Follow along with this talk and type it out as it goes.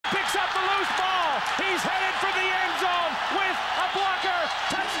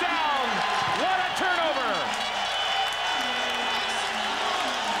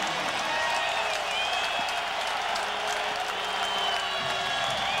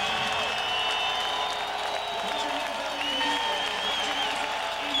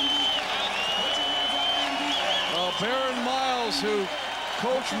who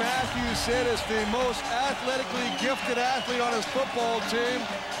Coach Matthews said is the most athletically gifted athlete on his football team,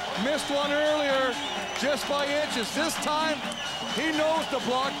 missed one earlier just by inches. This time, he knows the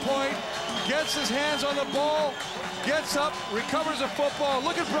block point, gets his hands on the ball, gets up, recovers the football.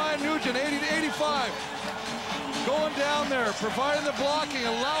 Look at Brian Nugent, 80 to 85. Going down there, providing the blocking,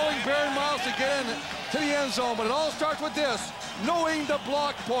 allowing Baron Miles to get in to the end zone. But it all starts with this, knowing the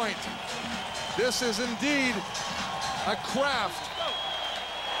block point. This is indeed a craft.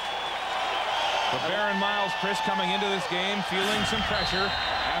 But Baron Miles, Chris, coming into this game, feeling some pressure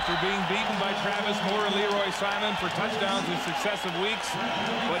after being beaten by Travis Moore and Leroy Simon for touchdowns in successive weeks.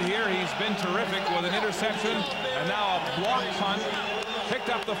 But here he's been terrific with an interception and now a block punt. Picked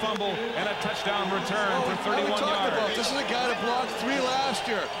up the fumble and a touchdown return for 31 yards. This is a guy that blocked 3 last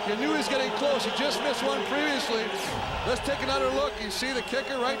year. You knew he was getting close. He just missed one previously. Let's take another look. You see the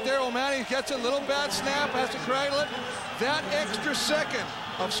kicker right there. O'Malley gets a little bad snap, has to cradle it. That extra second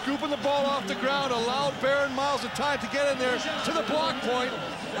of scooping the ball off the ground allowed Baron Miles the time to get in there to the block point.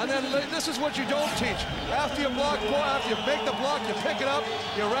 And then this is what you don't teach. After you block, after you make the block, you pick it up,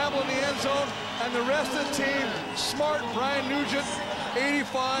 you ramble in the end zone, and the rest of the team, smart, Brian Nugent,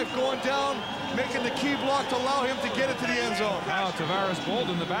 85, going down, making the key block to allow him to get it to the end zone. Now Tavares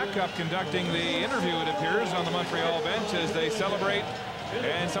Bolden, the backup, conducting the interview, it appears, on the Montreal bench as they celebrate,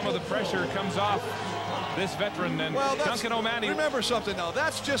 and some of the pressure comes off this veteran. And Duncan O'Malley. Remember something now,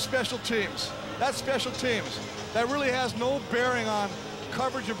 that's just special teams. That's special teams. That really has no bearing on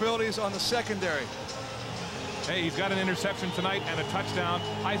coverage abilities on the secondary. Hey, he's got an interception tonight and a touchdown.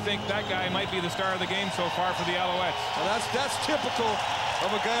 I think that guy might be the star of the game so far for the Alouettes. Well, that's typical of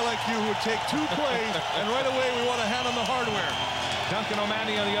a guy like you who would take 2 plays and right away we want to hand him the hardware. Duncan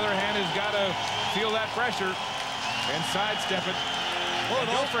O'Malley, on the other hand, has got to feel that pressure and sidestep it. And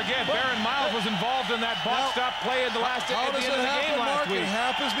don't forget, Baron Miles was involved in that boxed up play at the end of the game last week. It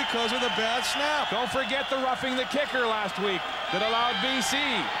happens because of the bad snap. Don't forget the roughing the kicker last week that allowed BC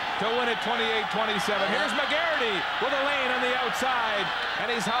to win it 28-27. Here's McGarity with a lane on the outside,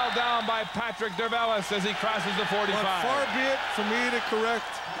 and he's hauled down by Patrick Dervelis as he crosses the 45. Well, far be it for me to correct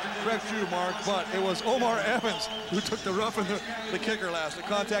you, Mark, but it was Omar Evans who took the roughing the kicker the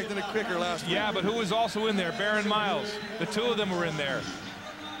contact in the kicker last week. Yeah, but who was also in there? Baron Miles. The 2 of them were in there.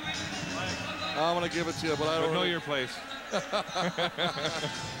 I'm going to give it to you, but I don't know your place.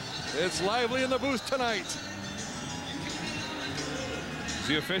 It's lively in the booth tonight.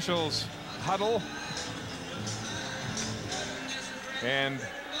 The officials huddle and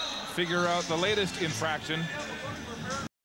figure out the latest infraction